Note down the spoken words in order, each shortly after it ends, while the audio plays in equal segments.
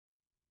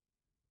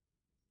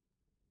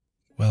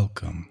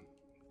Welcome,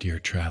 dear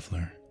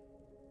traveler,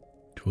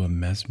 to a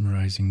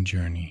mesmerizing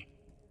journey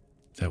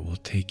that will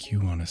take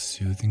you on a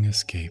soothing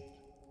escape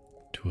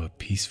to a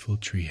peaceful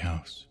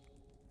treehouse,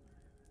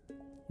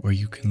 where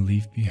you can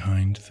leave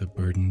behind the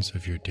burdens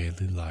of your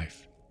daily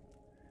life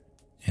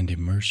and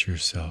immerse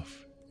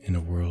yourself in a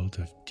world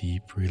of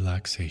deep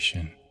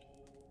relaxation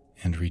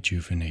and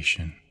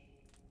rejuvenation.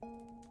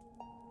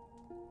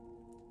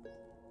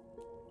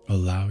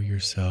 Allow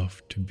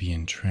yourself to be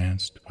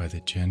entranced by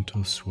the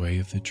gentle sway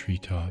of the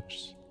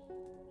treetops,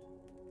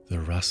 the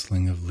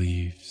rustling of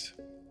leaves,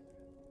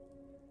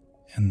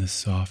 and the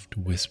soft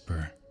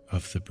whisper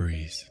of the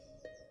breeze.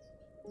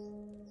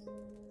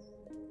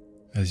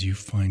 As you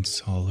find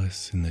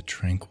solace in the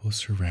tranquil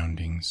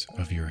surroundings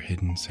of your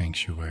hidden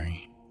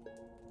sanctuary.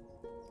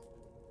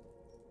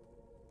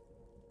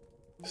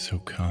 So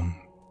come,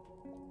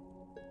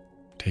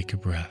 take a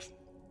breath,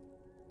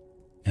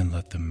 and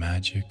let the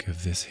magic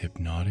of this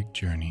hypnotic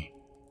journey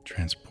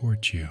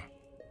transport you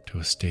to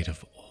a state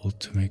of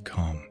ultimate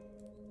calm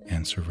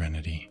and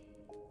serenity.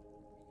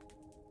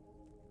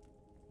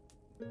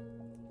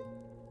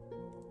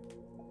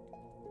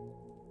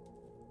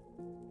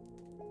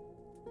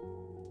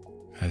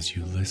 As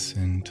you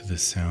listen to the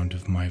sound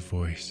of my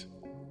voice,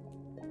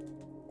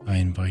 I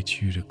invite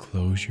you to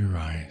close your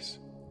eyes.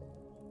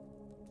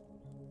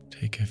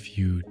 Take a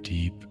few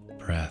deep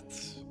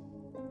breaths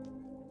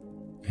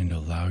and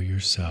allow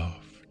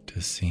yourself to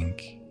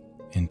sink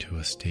into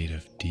a state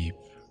of deep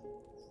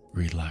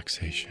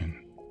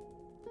relaxation.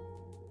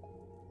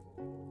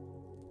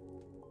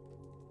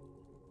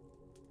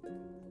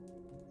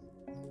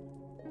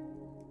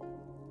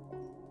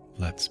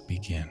 Let's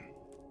begin.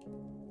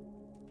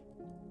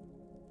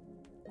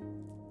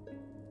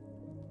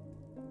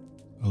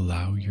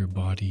 Allow your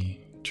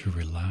body to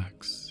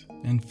relax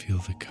and feel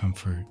the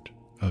comfort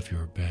of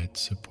your bed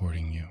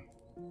supporting you.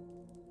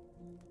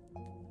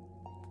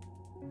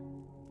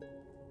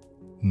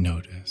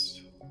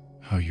 Notice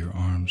how your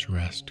arms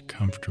rest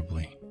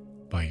comfortably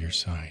by your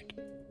side.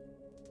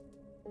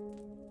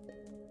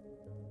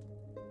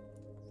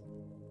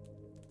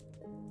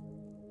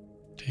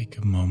 Take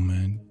a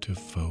moment to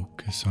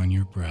focus on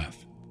your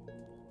breath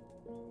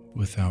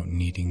without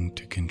needing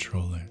to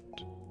control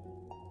it.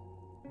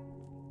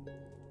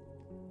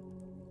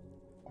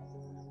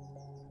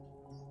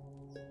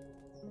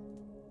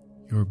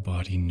 Your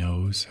body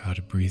knows how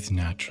to breathe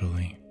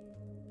naturally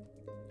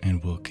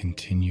and will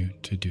continue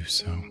to do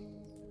so.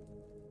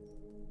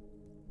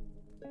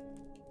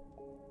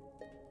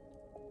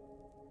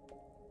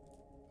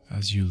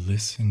 As you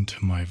listen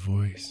to my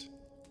voice,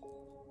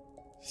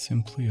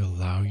 simply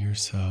allow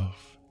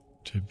yourself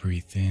to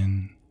breathe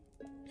in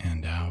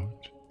and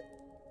out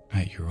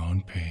at your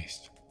own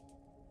pace.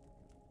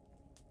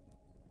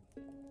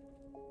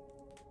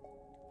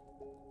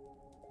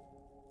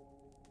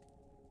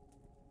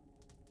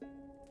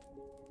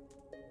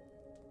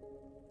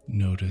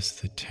 Notice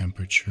the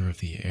temperature of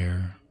the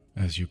air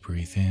as you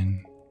breathe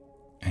in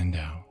and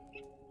out.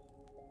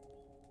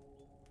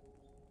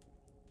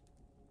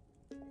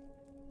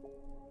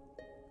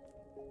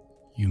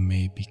 You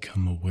may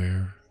become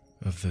aware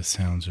of the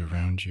sounds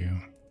around you,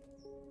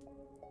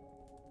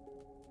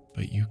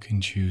 but you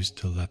can choose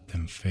to let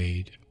them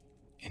fade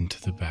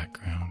into the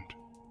background.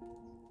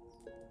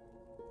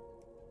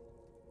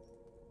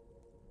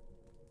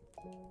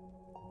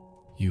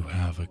 You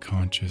have a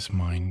conscious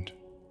mind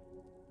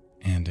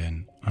and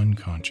an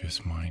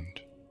unconscious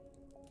mind,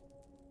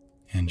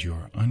 and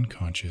your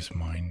unconscious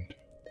mind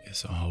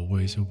is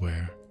always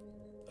aware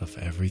of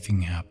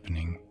everything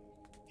happening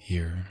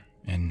here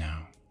and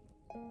now.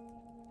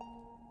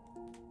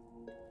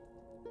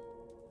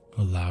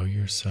 Allow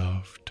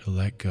yourself to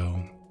let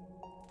go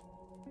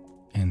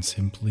and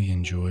simply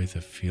enjoy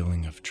the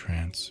feeling of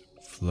trance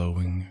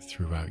flowing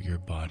throughout your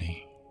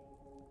body.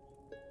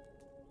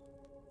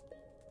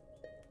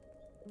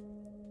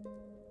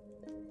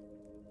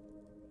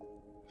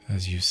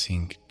 As you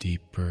sink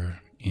deeper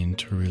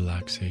into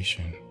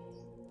relaxation,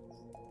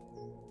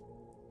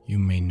 you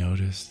may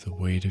notice the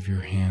weight of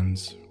your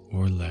hands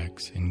or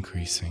legs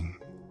increasing,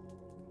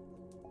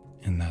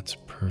 and that's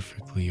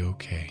perfectly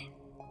okay.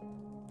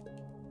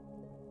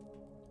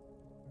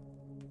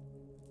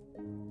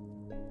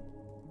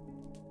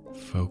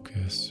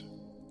 Focus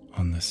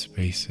on the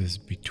spaces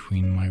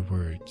between my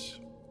words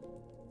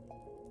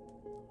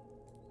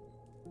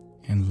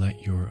and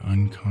let your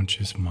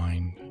unconscious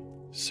mind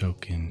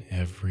soak in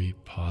every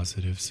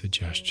positive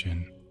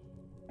suggestion,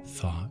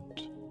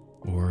 thought,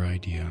 or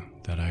idea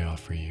that I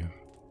offer you.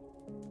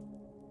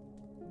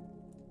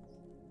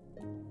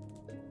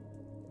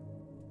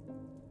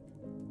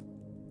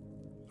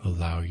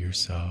 Allow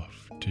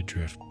yourself to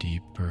drift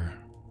deeper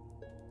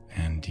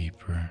and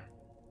deeper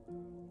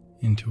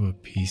into a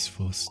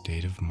peaceful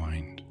state of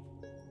mind,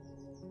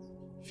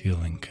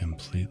 feeling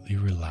completely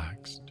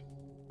relaxed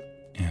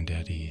and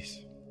at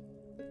ease.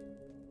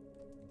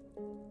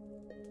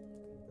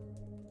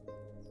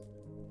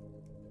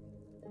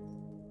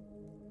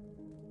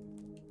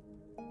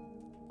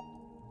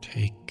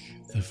 Take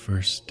the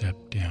first step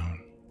down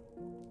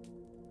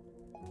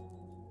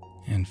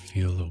and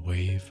feel a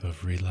wave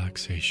of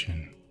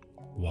relaxation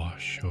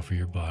wash over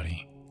your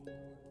body,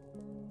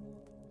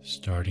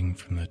 starting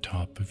from the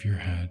top of your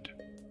head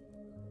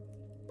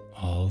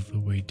all the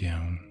way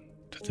down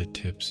to the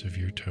tips of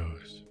your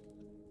toes.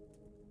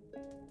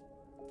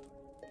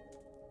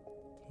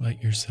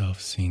 Let yourself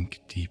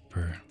sink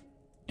deeper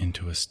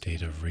into a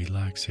state of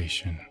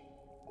relaxation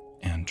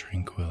and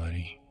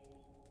tranquility.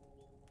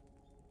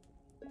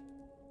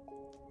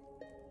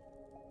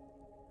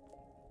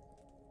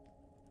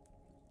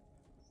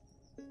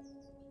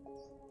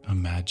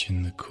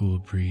 Imagine the cool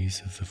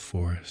breeze of the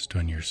forest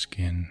on your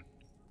skin,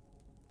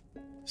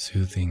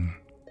 soothing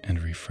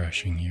and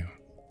refreshing you.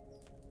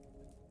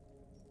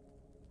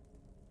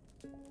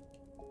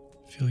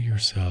 Feel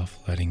yourself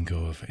letting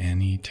go of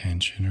any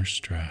tension or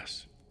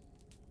stress,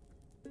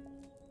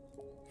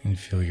 and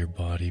feel your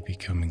body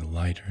becoming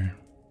lighter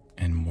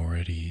and more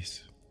at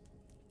ease.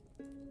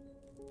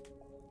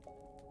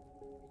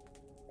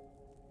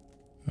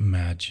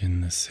 Imagine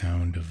the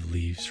sound of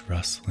leaves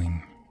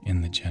rustling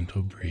in the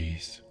gentle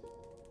breeze,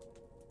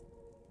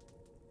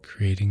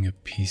 creating a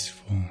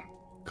peaceful,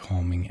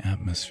 calming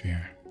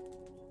atmosphere.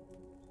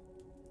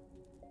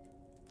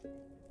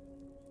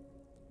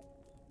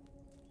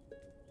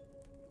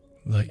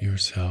 Let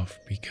yourself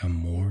become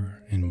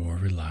more and more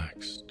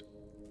relaxed,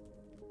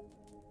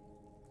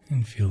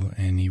 and feel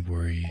any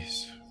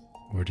worries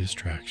or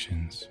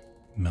distractions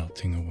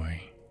melting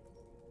away.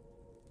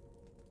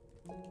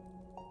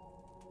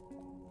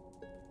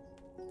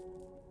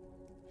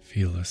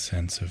 Feel a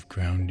sense of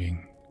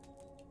grounding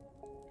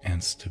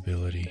and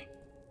stability,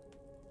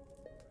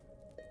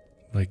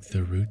 like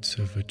the roots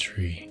of a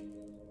tree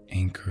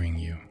anchoring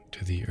you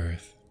to the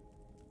earth.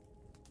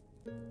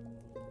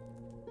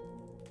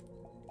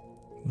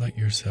 Let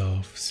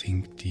yourself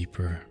sink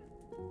deeper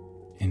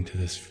into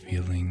this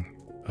feeling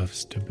of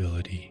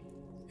stability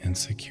and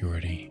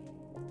security,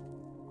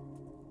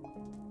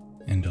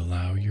 and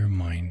allow your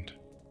mind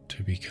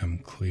to become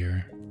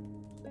clear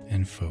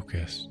and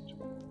focused.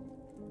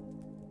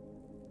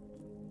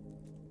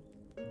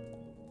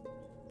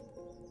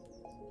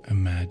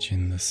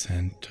 Imagine the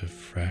scent of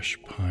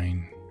fresh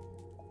pine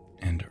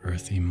and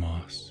earthy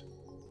moss,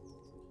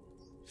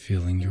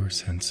 filling your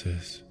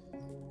senses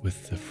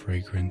with the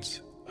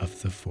fragrance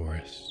of the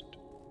forest.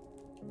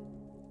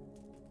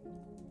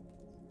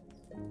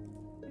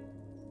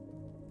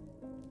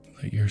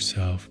 Let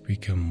yourself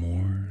become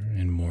more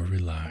and more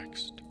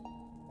relaxed,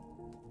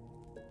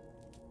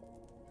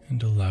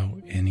 and allow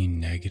any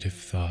negative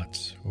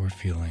thoughts or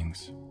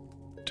feelings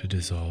to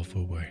dissolve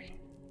away.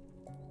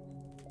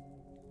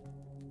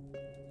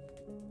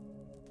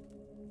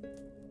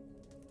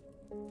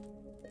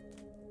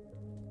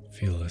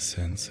 Feel a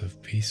sense of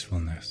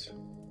peacefulness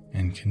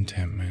and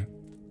contentment,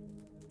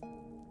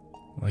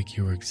 like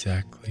you're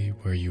exactly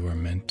where you are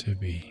meant to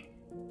be.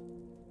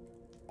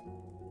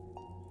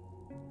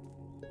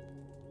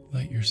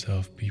 Let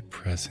yourself be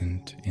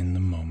present in the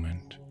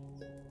moment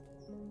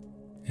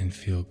and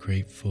feel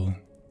grateful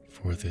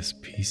for this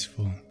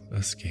peaceful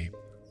escape.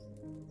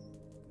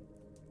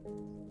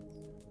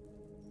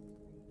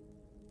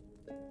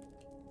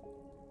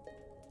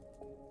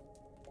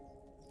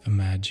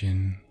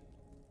 Imagine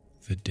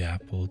the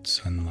dappled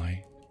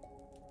sunlight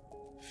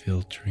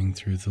filtering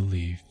through the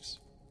leaves,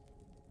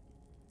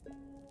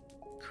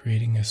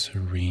 creating a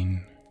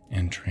serene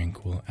and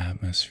tranquil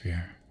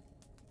atmosphere.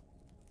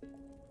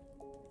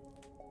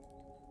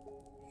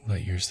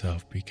 Let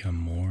yourself become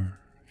more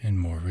and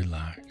more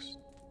relaxed.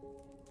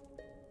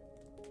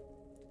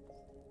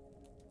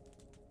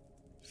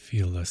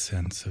 Feel a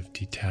sense of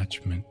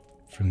detachment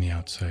from the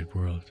outside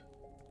world,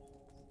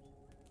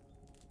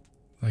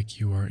 like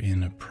you are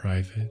in a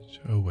private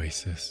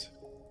oasis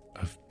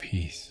of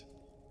peace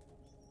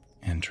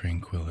and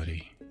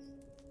tranquility.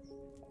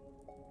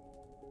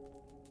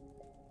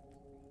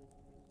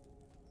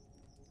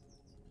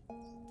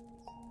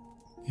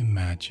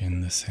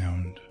 Imagine the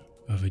sound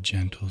of a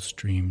gentle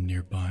stream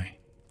nearby,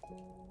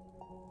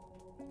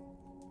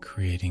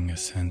 creating a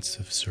sense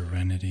of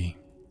serenity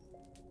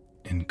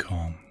and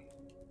calm.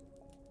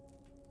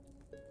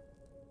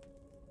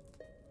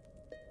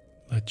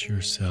 Let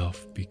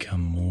yourself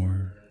become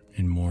more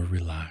and more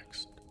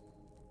relaxed,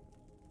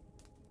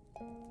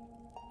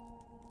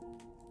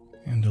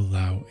 and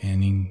allow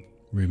any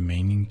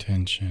remaining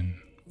tension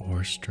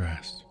or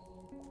stress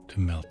to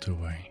melt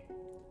away.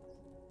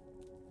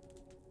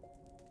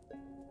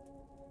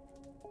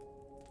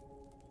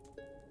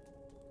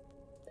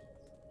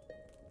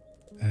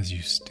 As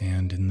you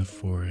stand in the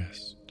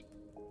forest,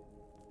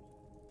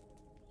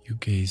 you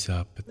gaze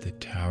up at the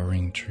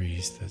towering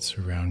trees that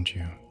surround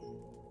you.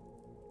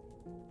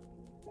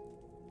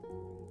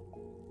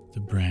 The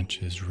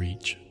branches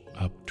reach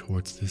up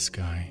towards the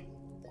sky,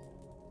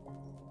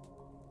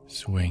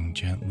 swaying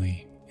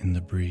gently in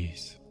the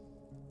breeze.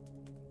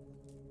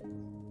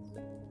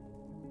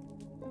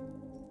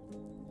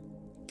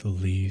 The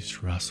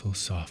leaves rustle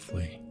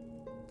softly,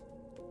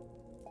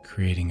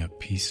 creating a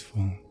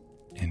peaceful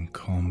and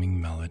calming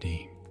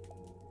melody.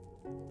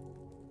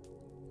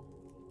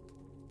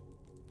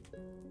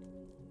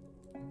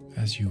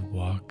 As you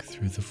walk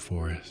through the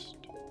forest,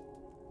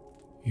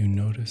 you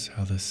notice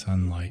how the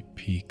sunlight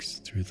peeks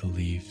through the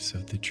leaves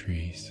of the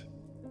trees,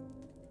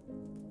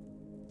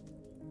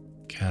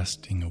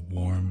 casting a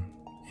warm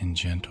and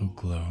gentle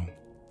glow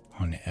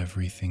on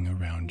everything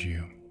around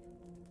you.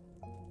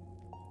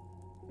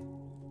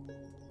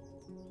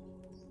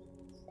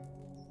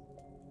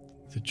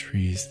 The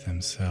trees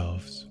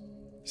themselves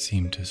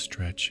seem to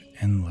stretch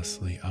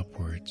endlessly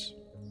upwards,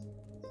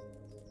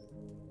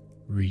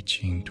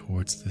 reaching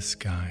towards the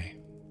sky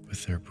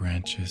with their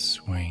branches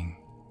swaying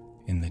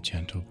in the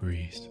gentle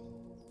breeze.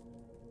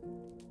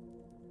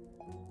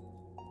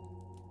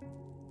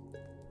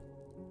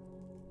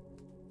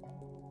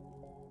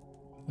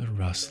 The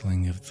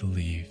rustling of the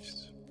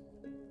leaves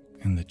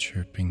and the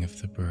chirping of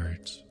the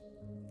birds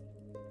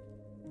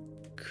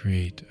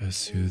create a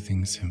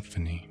soothing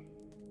symphony,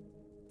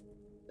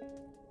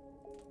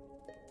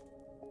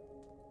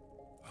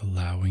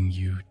 allowing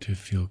you to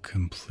feel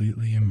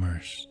completely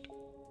immersed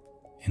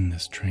in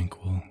this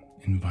tranquil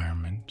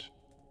environment.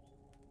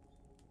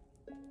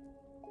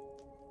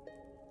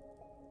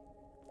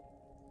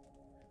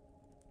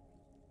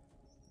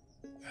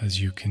 As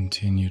you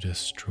continue to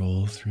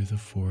stroll through the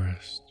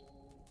forest,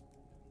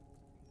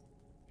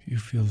 you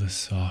feel the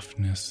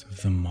softness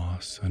of the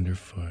moss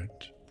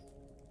underfoot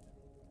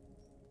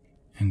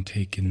and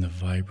take in the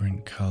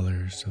vibrant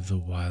colors of the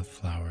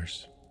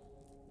wildflowers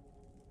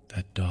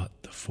that dot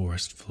the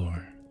forest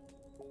floor.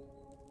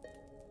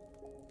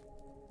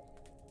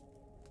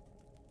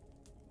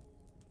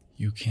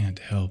 You can't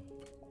help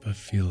but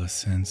feel a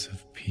sense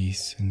of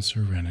peace and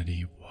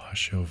serenity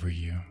wash over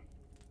you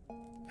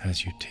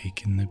as you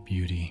take in the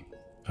beauty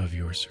of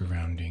your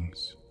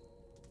surroundings.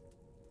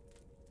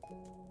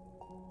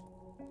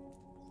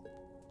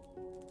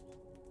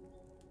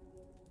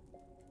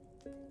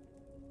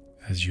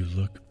 As you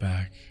look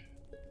back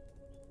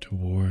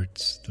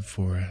towards the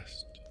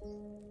forest,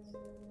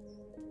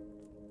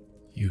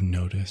 you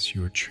notice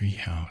your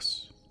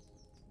treehouse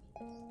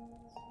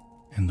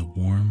and the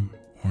warm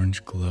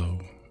orange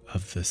glow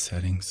of the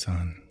setting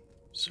sun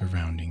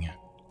surrounding it.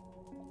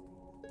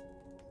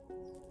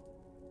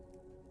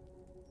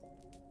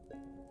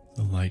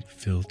 The light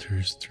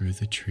filters through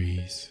the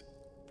trees,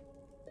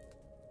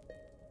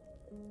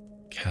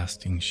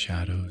 casting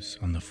shadows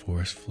on the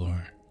forest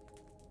floor.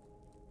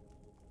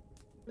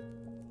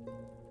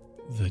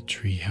 The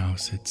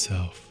treehouse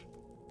itself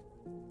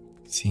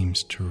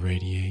seems to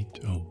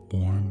radiate a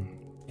warm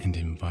and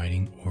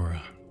inviting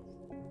aura,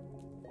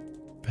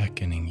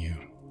 beckoning you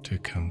to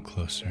come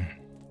closer.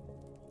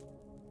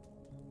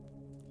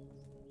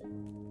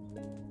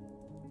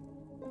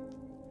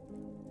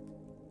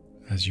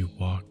 As you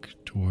walk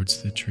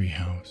towards the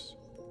treehouse,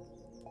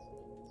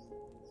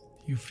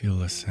 you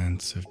feel a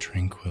sense of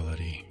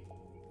tranquility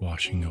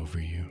washing over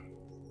you.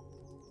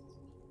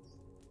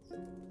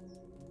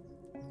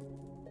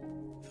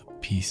 The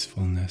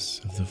peacefulness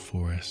of the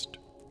forest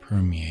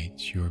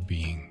permeates your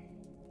being,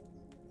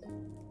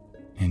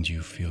 and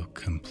you feel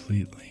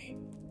completely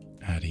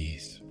at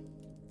ease.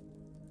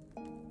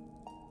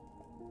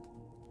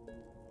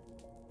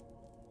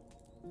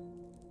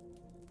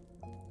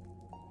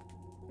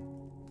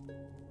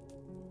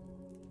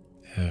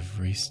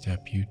 Every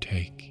step you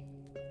take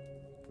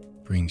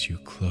brings you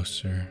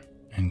closer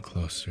and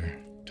closer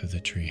to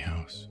the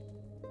treehouse.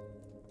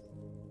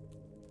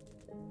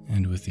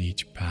 And with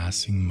each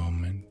passing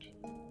moment,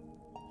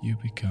 you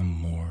become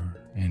more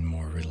and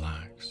more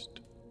relaxed.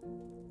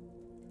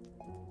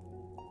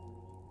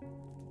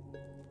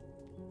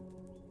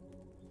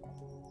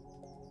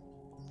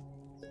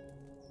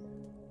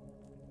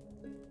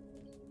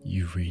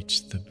 You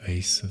reach the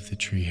base of the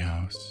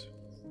treehouse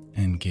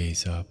and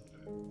gaze up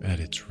at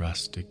its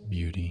rustic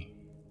beauty.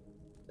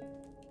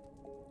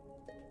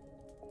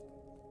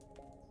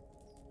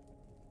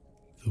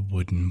 The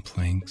wooden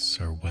planks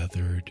are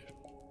weathered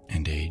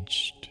and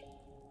aged,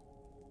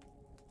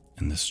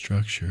 and the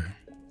structure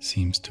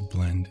seems to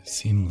blend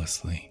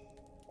seamlessly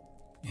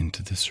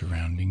into the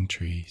surrounding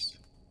trees.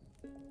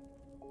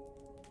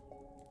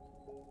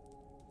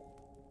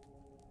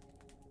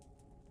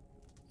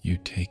 You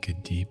take a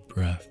deep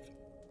breath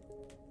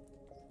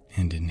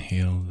and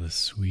inhale the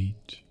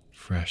sweet,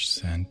 fresh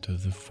scent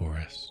of the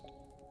forest.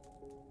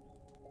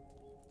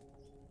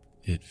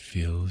 It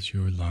fills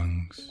your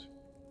lungs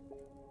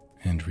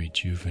and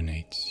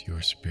rejuvenates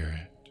your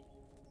spirit.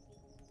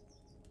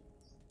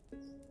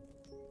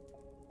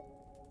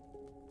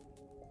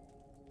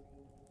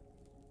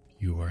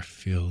 You are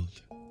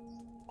filled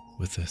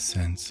with a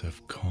sense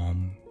of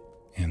calm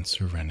and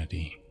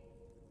serenity,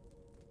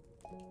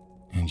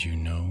 and you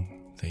know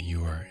that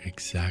you are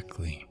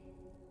exactly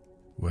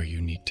where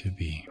you need to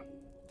be.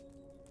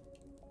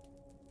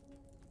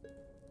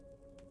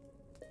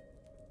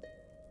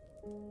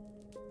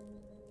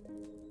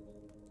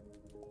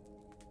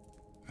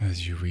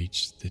 As you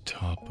reach the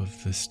top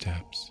of the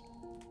steps,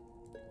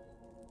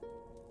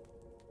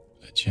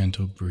 a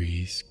gentle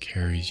breeze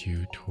carries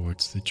you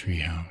towards the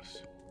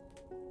treehouse,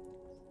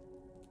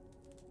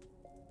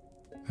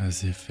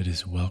 as if it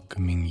is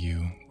welcoming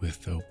you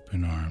with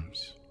open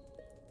arms.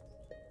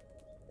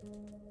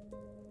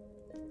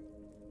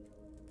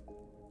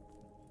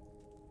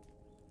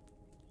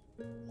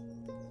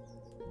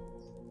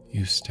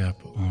 You step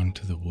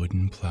onto the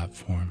wooden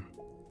platform,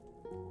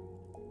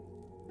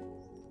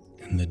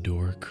 and the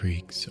door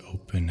creaks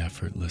open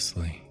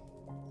effortlessly.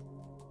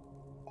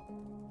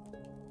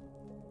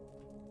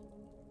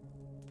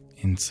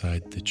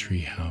 Inside the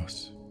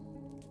treehouse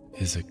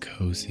is a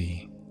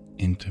cozy,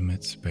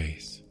 intimate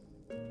space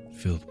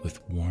filled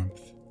with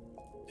warmth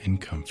and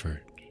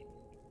comfort.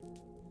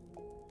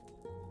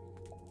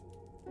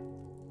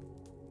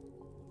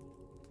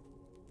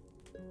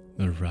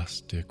 The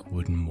rustic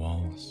wooden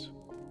walls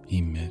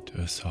emit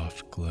a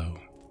soft glow,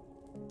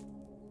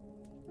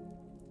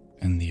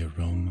 and the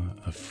aroma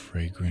of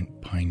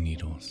fragrant pine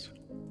needles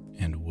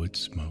and wood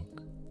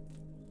smoke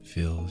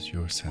fills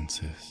your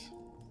senses.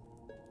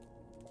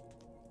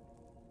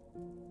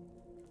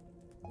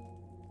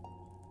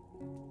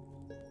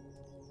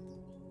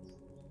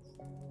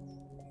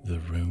 The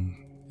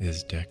room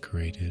is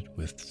decorated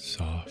with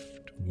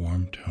soft,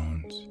 warm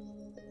tones,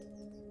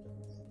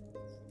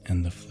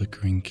 and the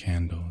flickering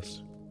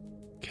candles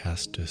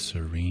cast a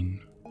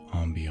serene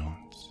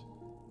ambiance.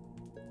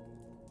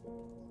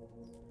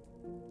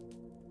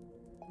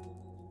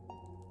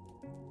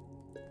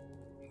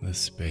 The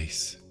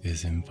space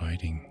is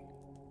inviting,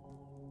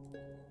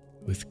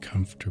 with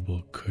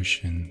comfortable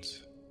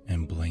cushions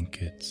and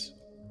blankets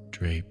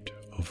draped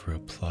over a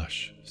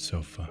plush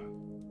sofa.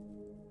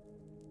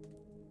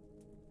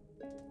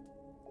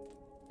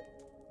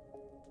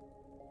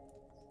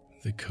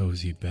 The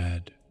cozy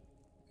bed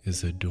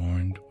is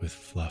adorned with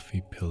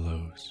fluffy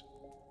pillows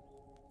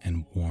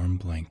and warm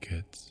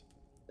blankets,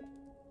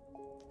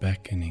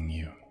 beckoning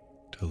you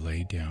to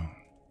lay down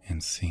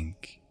and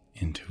sink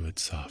into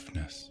its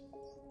softness.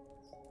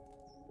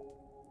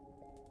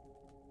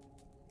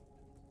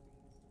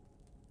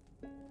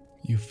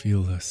 You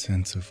feel a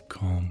sense of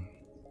calm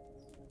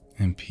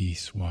and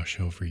peace wash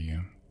over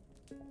you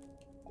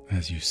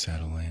as you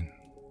settle in.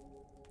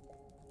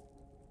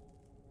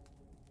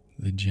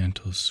 The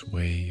gentle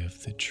sway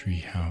of the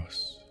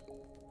treehouse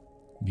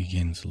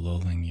begins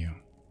lulling you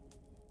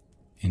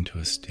into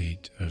a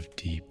state of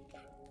deep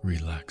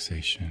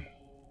relaxation.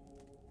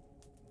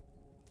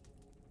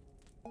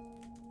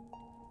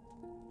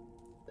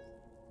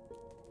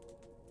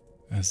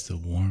 As the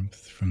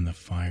warmth from the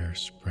fire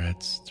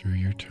spreads through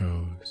your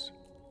toes,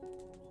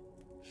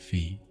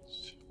 feet,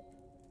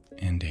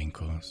 and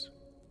ankles,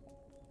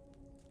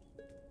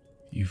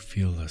 you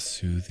feel a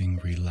soothing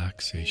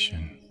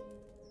relaxation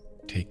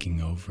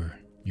taking over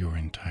your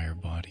entire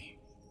body.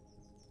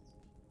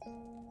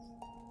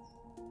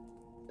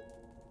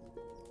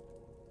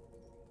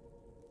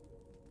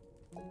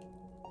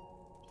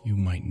 You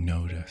might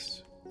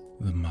notice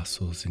the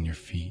muscles in your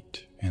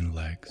feet and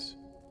legs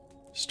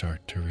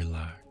start to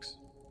relax,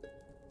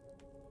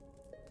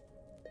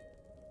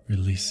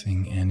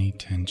 releasing any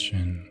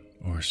tension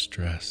or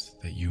stress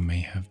that you may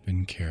have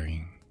been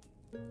carrying.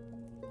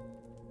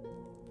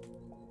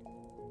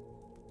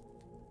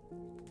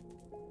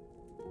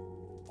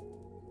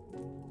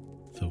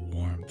 The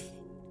warmth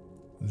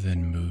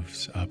then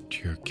moves up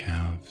to your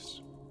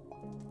calves,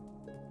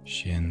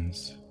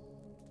 shins,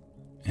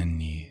 and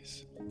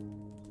knees,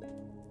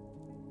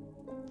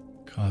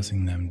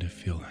 causing them to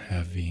feel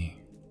heavy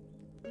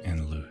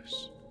and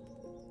loose,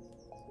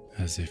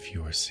 as if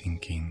you are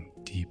sinking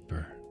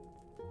deeper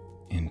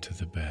into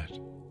the bed.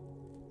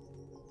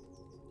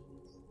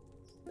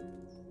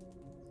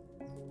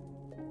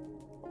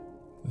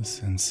 The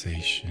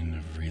sensation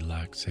of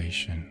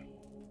relaxation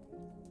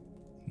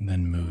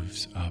then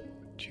moves up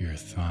to your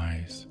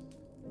thighs,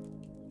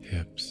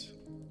 hips,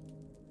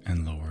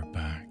 and lower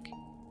back,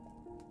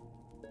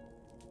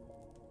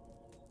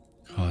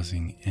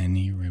 causing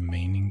any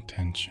remaining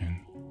tension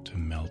to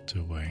melt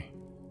away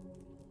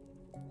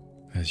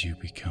as you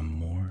become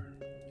more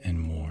and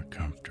more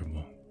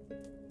comfortable.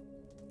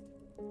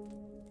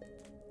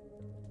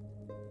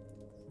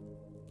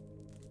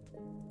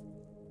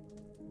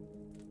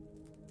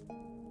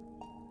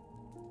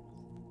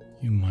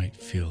 You might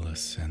feel a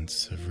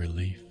sense of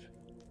relief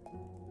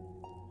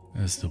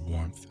as the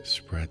warmth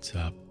spreads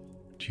up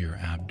to your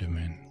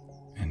abdomen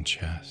and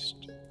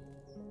chest,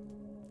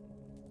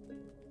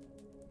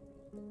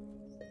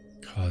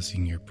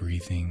 causing your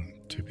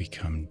breathing to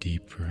become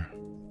deeper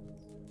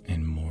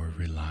and more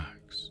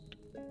relaxed.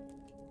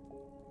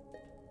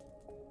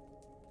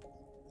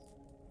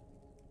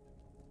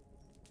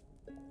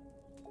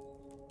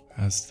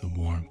 As the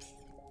warmth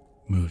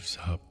moves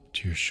up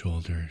to your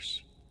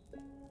shoulders,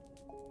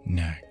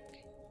 neck,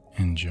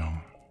 and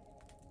jaw,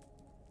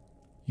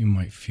 you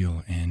might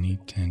feel any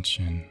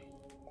tension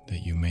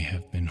that you may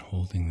have been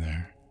holding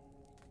there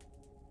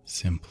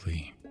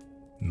simply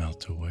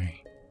melt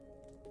away.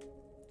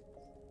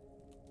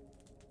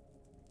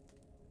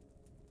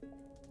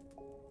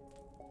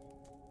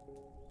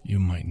 You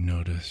might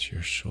notice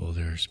your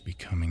shoulders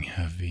becoming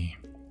heavy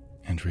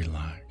and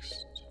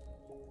relaxed,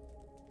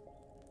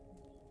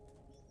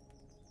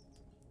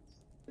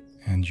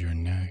 and your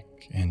neck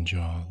and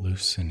jaw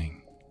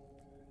loosening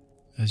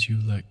as you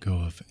let go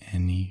of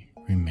any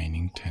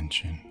remaining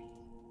tension.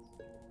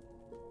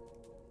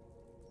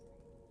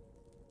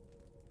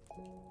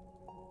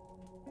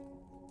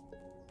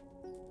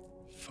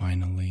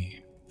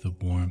 finally the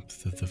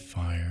warmth of the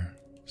fire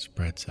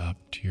spreads up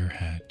to your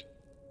head,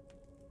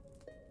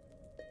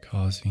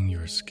 causing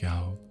your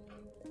scalp,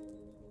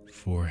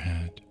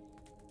 forehead,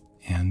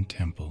 and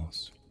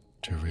temples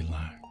to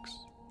relax.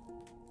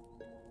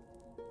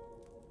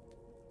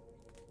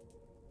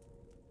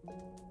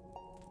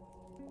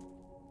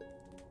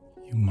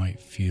 You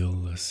might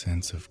feel a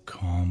sense of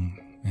calm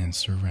and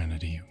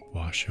serenity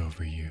wash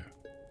over you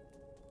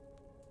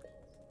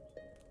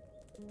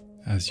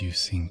as you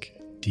sink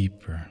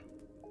deeper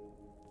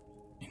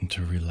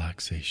into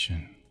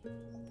relaxation,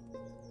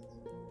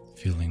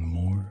 feeling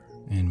more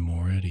and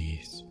more at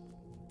ease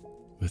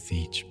with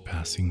each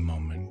passing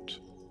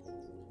moment.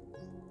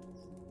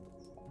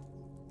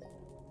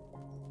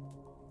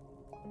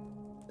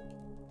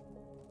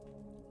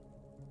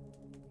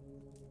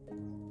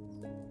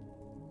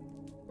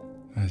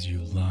 As you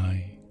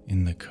lie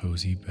in the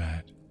cozy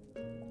bed,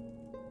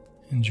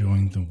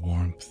 enjoying the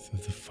warmth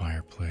of the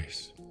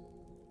fireplace,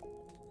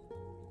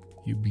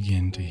 you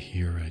begin to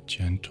hear a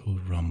gentle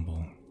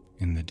rumble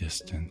in the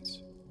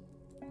distance.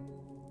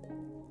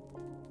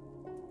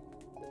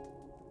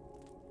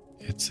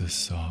 It's a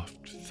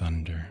soft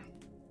thunder,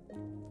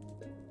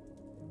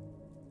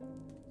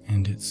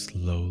 and it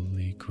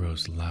slowly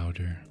grows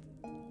louder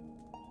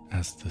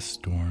as the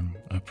storm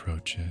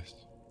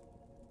approaches.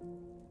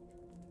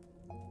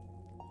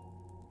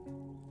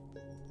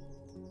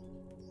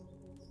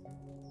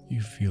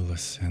 You feel a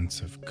sense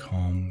of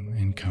calm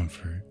and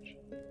comfort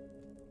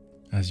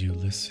as you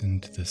listen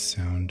to the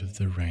sound of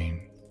the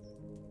rain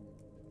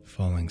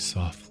falling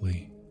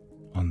softly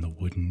on the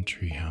wooden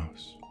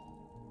treehouse.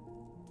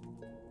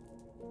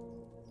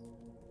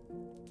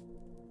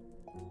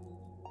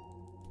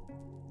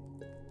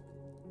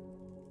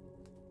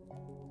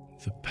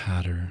 The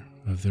patter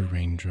of the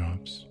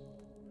raindrops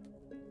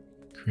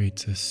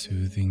creates a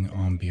soothing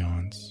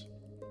ambiance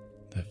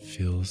that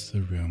fills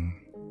the room,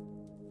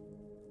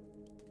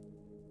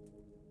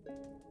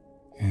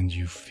 and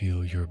you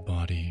feel your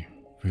body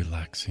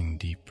relaxing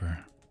deeper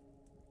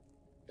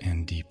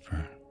and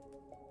deeper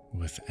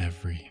with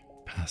every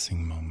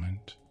passing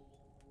moment.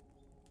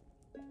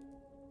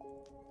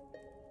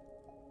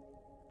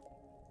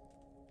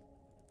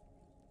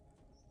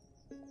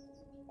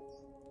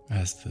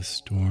 As the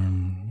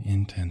storm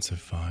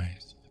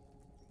intensifies,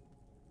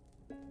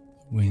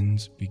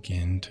 winds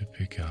begin to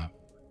pick up,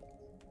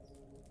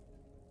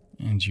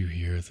 and you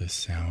hear the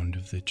sound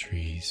of the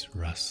trees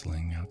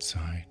rustling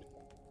outside.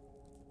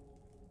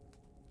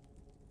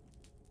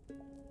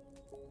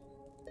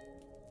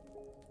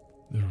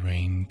 The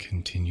rain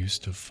continues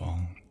to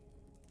fall,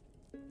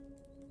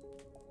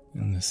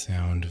 and the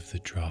sound of the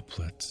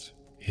droplets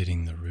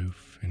hitting the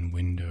roof and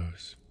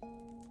windows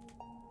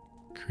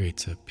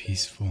creates a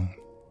peaceful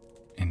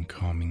and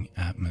calming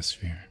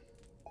atmosphere.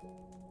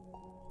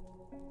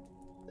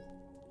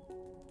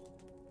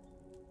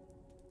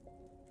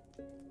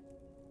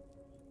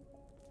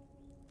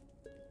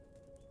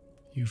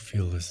 You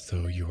feel as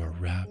though you are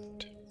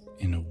wrapped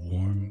in a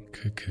warm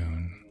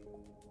cocoon,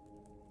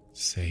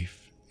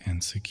 safe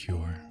and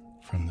secure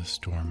from the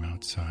storm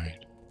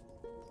outside.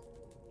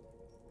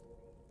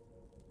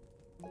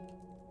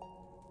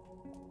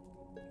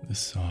 The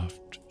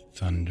soft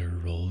thunder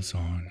rolls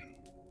on,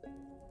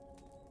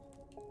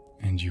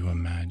 and you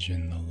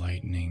imagine the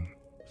lightning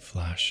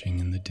flashing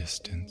in the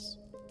distance,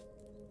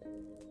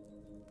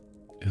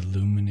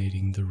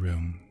 illuminating the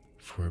room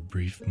for a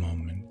brief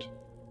moment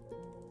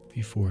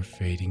before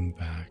fading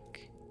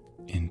back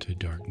into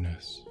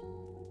darkness.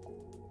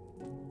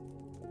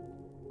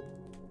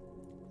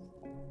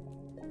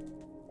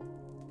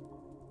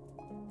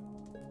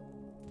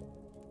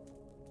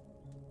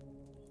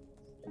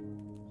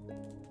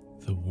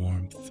 The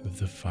warmth of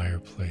the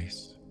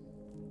fireplace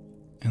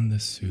and the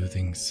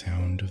soothing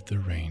sound of the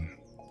rain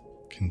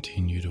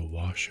continue to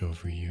wash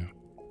over you,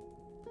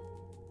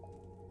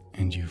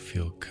 and you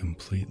feel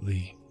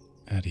completely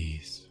at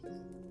ease.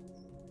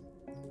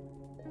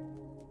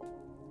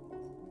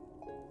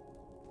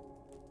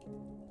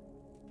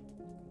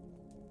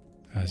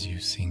 As you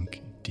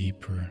sink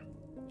deeper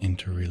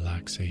into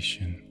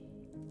relaxation,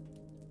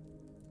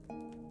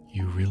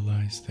 you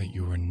realize that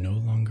you are no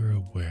longer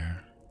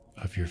aware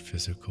of your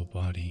physical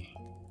body.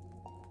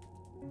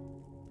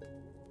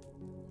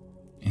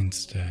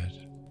 Instead,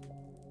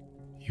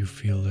 you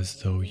feel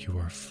as though you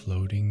are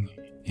floating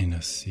in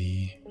a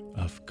sea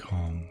of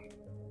calm,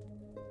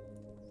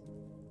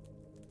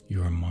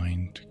 your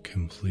mind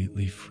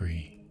completely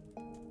free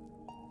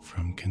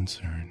from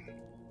concern.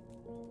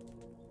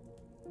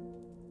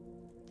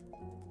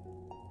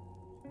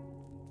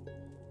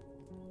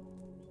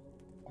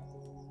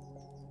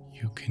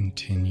 You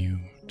continue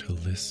to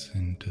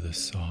listen to the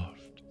soft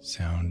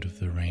sound of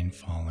the rain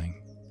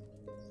falling,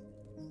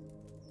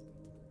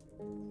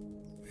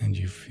 and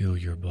you feel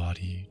your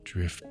body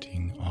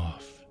drifting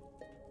off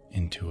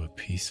into a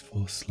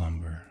peaceful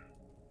slumber,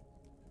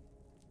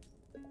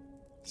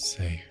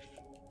 safe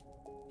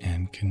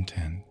and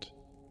content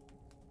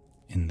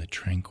in the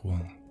tranquil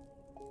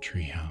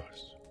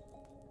treehouse.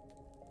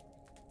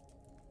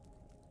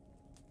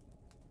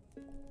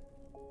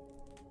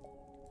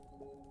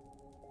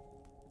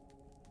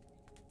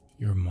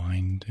 Your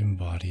mind and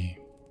body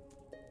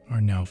are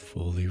now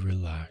fully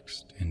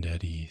relaxed and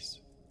at ease.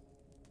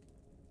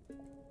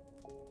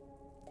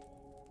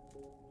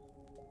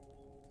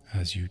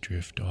 As you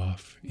drift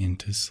off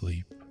into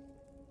sleep,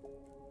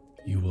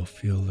 you will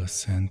feel a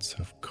sense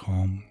of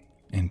calm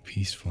and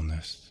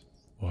peacefulness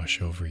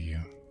wash over you.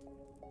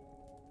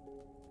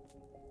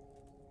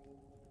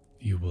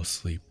 You will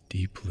sleep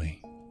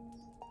deeply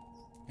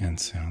and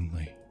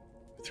soundly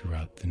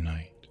throughout the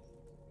night,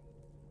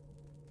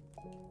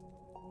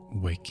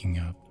 waking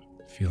up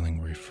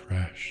feeling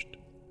refreshed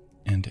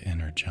and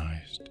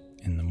energized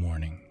in the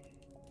morning.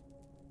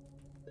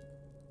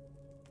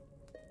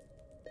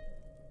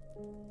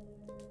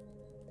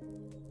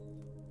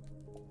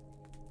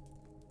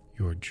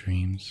 Your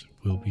dreams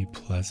will be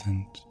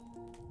pleasant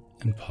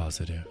and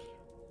positive,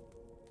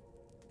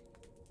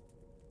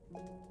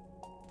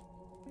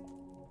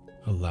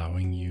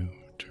 allowing you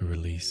to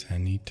release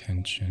any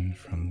tension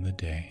from the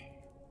day.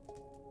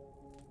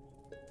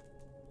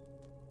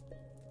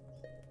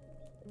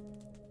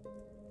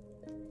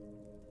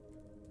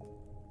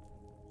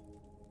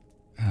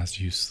 As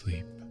you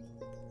sleep,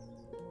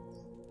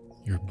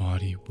 your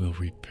body will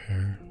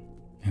repair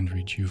and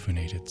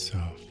rejuvenate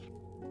itself,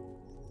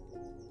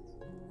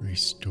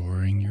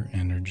 restoring your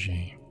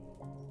energy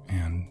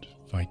and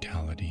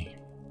vitality.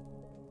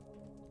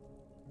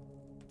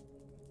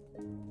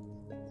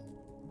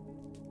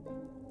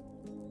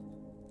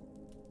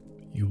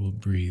 You will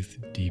breathe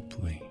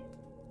deeply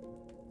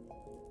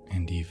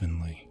and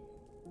evenly,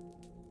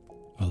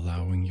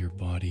 allowing your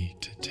body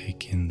to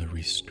take in the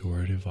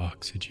restorative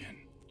oxygen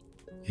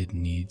it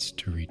needs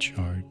to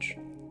recharge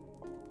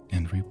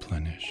and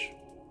replenish.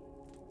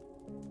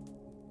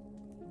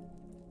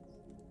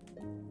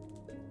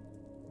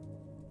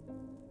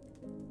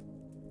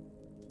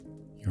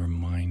 Your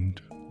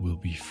mind will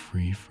be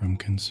free from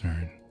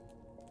concern,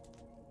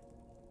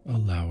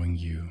 allowing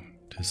you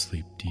to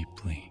sleep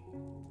deeply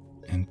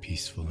and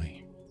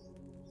peacefully.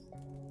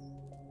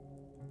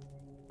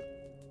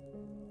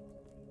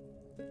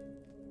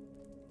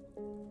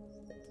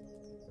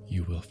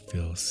 You will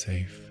feel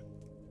safe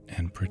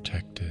and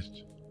protected,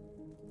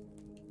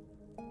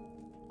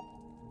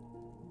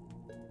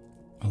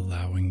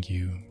 allowing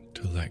you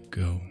to let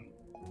go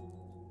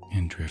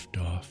and drift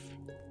off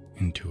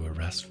into a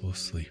restful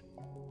sleep.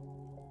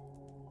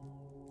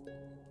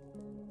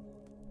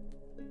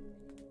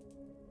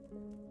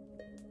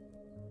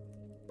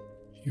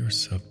 Your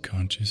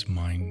subconscious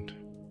mind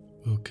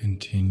will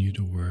continue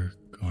to work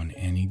on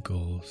any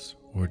goals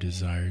or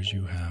desires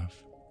you have,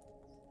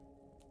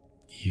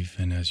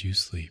 even as you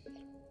sleep,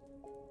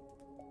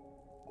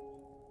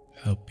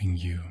 helping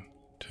you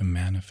to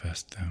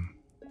manifest them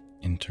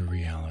into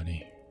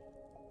reality.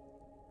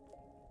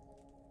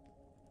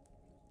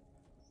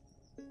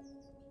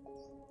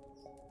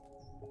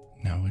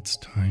 Now it's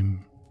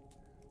time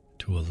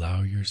to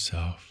allow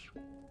yourself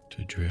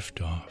to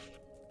drift off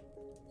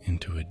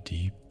into a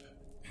deep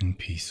and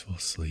peaceful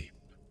sleep.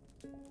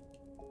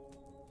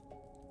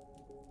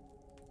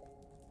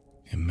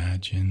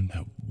 Imagine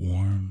that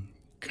warm,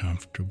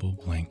 comfortable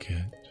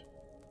blanket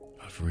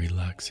of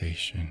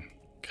relaxation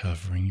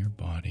covering your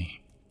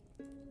body,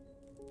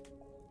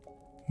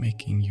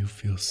 making you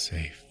feel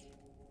safe,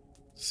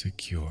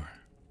 secure,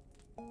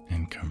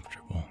 and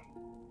comfortable.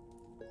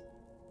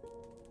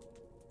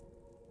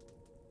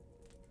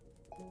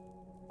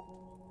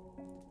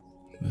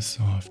 The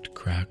soft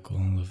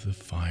crackle of the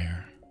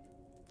fire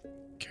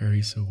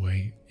carries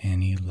away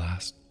any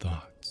last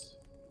thoughts,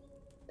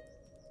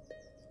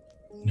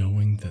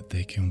 knowing that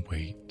they can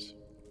wait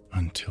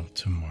until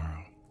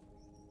tomorrow.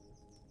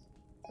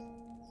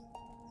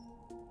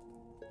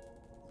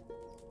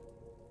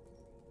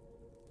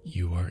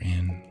 You are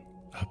in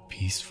a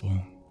peaceful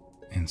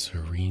and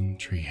serene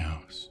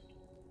treehouse,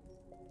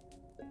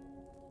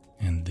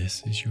 and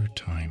this is your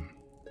time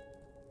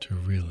to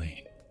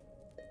really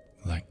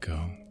let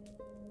go.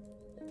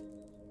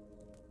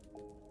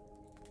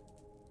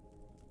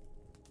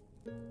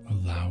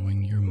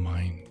 Allowing your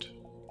mind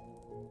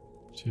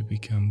to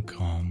become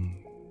calm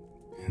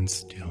and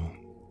still,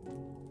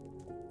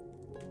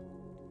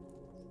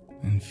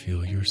 and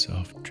feel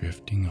yourself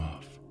drifting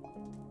off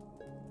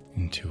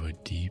into a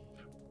deep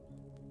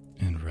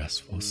and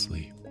restful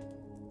sleep.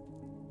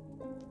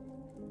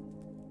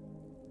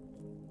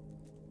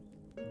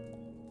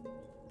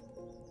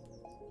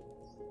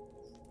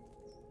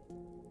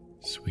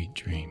 Sweet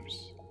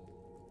dreams.